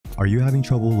Are you having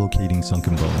trouble locating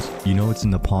sunken bones? You know it's in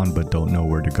the pond but don't know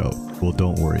where to go? Well,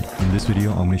 don't worry. In this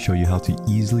video, I'm going to show you how to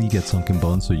easily get sunken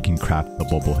bones so you can craft the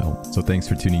bubble helm. So thanks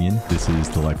for tuning in. This is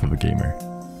The Life of a Gamer.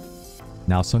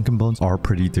 Now, sunken bones are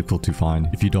pretty difficult to find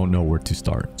if you don't know where to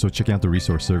start. So checking out the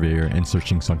resource surveyor and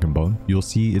searching sunken bone, you'll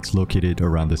see it's located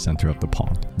around the center of the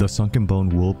pond. The sunken bone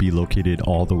will be located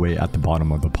all the way at the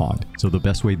bottom of the pond. So the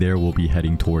best way there will be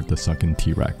heading toward the sunken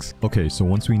T-Rex. Okay, so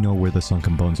once we know where the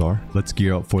sunken bones are, let's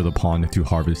gear up for the pond to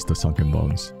harvest the sunken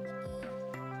bones.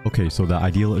 Okay, so the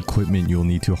ideal equipment you'll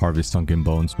need to harvest sunken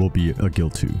bones will be a gill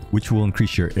tube, which will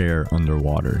increase your air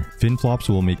underwater. Fin flops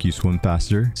will make you swim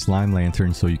faster, slime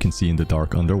lantern so you can see in the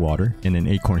dark underwater, and an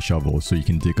acorn shovel so you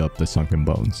can dig up the sunken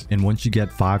bones. And once you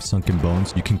get 5 sunken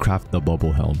bones, you can craft the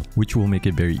bubble helm, which will make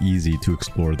it very easy to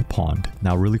explore the pond.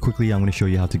 Now really quickly, I'm going to show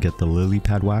you how to get the lily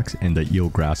pad wax and the eel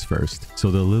grass first.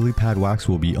 So the lily pad wax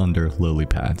will be under lily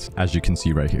pads, as you can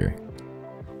see right here.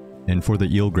 And for the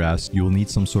eelgrass, you will need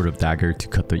some sort of dagger to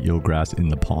cut the eelgrass in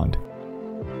the pond.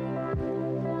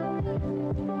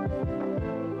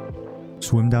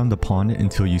 Swim down the pond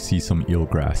until you see some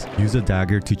eelgrass. Use a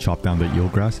dagger to chop down the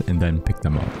eelgrass and then pick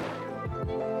them up.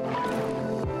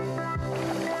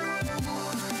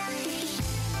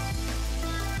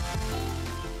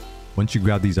 Once you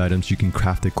grab these items, you can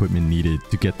craft the equipment needed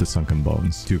to get the sunken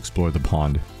bones to explore the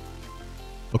pond.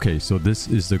 Okay, so this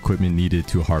is the equipment needed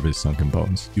to harvest sunken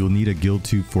bones. You'll need a gill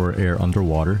tube for air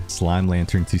underwater, slime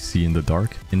lantern to see in the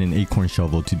dark, and an acorn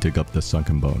shovel to dig up the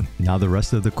sunken bone. Now the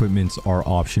rest of the equipments are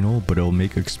optional, but it'll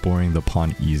make exploring the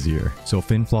pond easier. So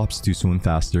fin flops to swim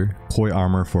faster, koi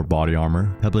armor for body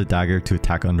armor, pebble dagger to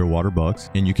attack underwater bugs,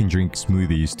 and you can drink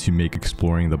smoothies to make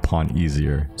exploring the pond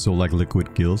easier. So like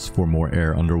liquid gills for more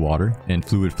air underwater, and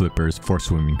fluid flippers for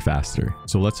swimming faster.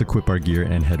 So let's equip our gear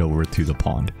and head over to the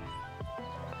pond.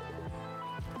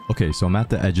 Okay, so I'm at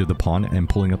the edge of the pond and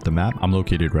pulling up the map, I'm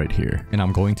located right here. And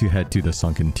I'm going to head to the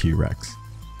sunken T-Rex.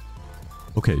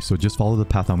 Okay, so just follow the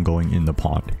path I'm going in the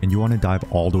pond. And you want to dive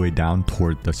all the way down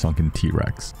toward the sunken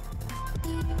T-Rex.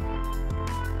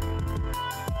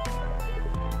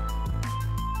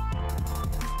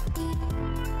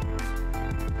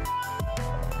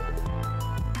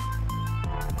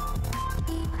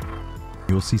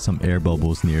 You'll see some air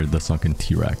bubbles near the sunken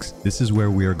T-Rex. This is where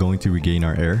we are going to regain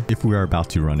our air if we are about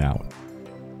to run out.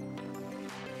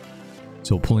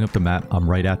 So pulling up the map, I'm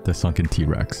right at the sunken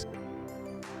T-Rex.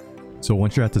 So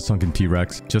once you're at the sunken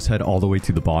T-Rex, just head all the way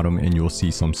to the bottom and you'll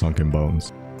see some sunken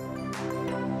bones.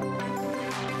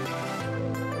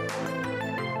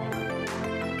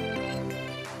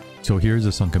 So here's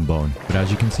a sunken bone, but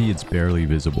as you can see, it's barely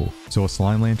visible. So a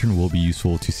slime lantern will be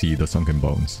useful to see the sunken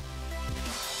bones.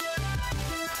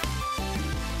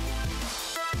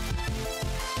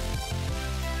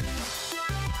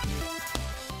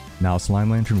 Now, slime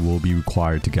lantern will be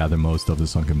required to gather most of the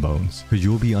sunken bones, because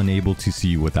you will be unable to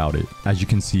see without it, as you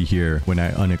can see here when I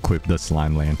unequip the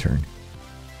slime lantern.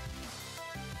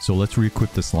 So let's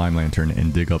re-equip the slime lantern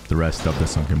and dig up the rest of the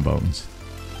sunken bones.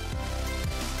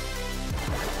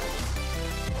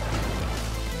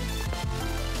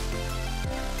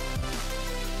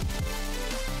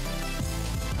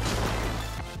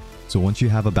 So once you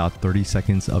have about 30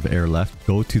 seconds of air left,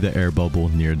 go to the air bubble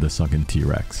near the sunken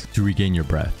T-Rex to regain your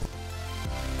breath.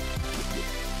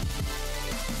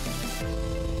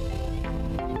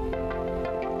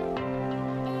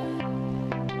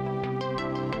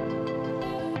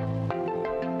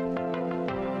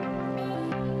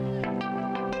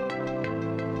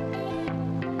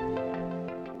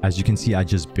 As you can see, I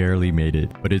just barely made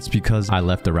it, but it's because I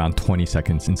left around 20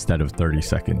 seconds instead of 30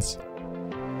 seconds.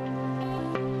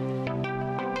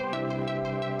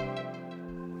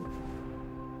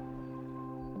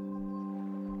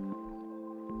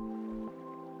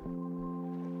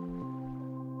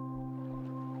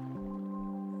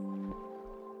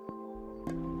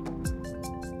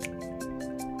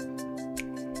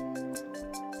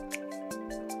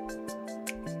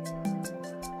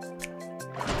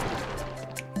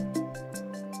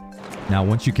 Now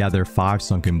once you gather 5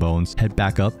 sunken bones, head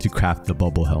back up to craft the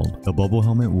bubble helm. The bubble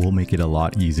helmet will make it a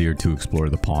lot easier to explore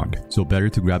the pond, so better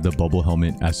to grab the bubble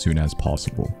helmet as soon as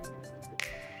possible.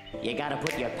 You gotta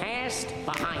put your past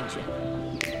behind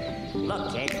you.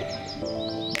 Look, kid.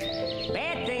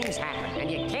 Bad things happen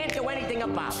and you can't do anything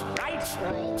about it, right?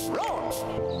 Wrong.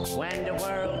 When the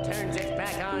world turns its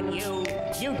back on you,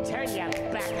 you turn your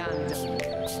back on them.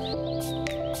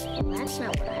 Well, that's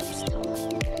not what I was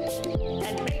told.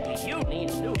 Then maybe you need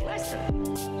a new lesson.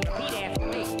 Repeat after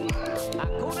me.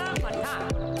 Hakuna Matata.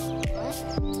 What?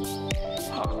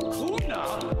 Hakuna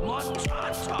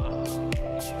Matata.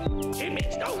 It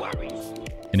means no worries.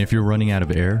 And if you're running out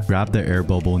of air, grab the air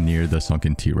bubble near the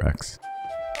sunken T-Rex.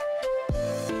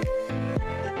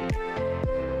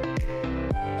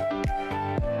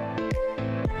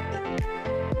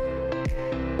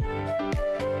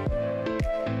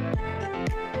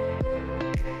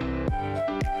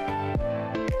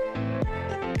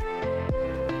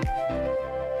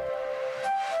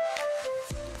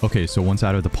 Okay, so once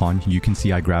out of the pond, you can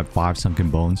see I grabbed 5 sunken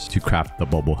bones to craft the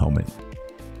bubble helmet.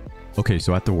 Okay,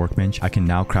 so at the workbench, I can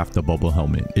now craft the bubble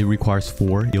helmet. It requires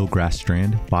 4 eelgrass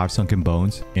strand, 5 sunken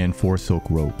bones, and 4 silk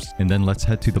ropes. And then let's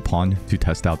head to the pond to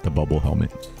test out the bubble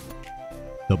helmet.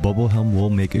 The bubble helm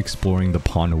will make exploring the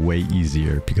pond way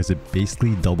easier because it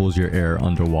basically doubles your air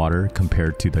underwater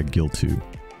compared to the gill tube.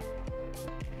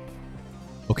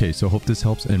 Okay, so hope this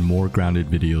helps and more grounded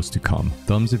videos to come.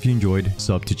 Thumbs if you enjoyed,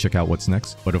 sub to check out what's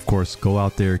next. But of course, go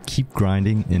out there, keep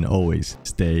grinding, and always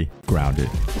stay grounded.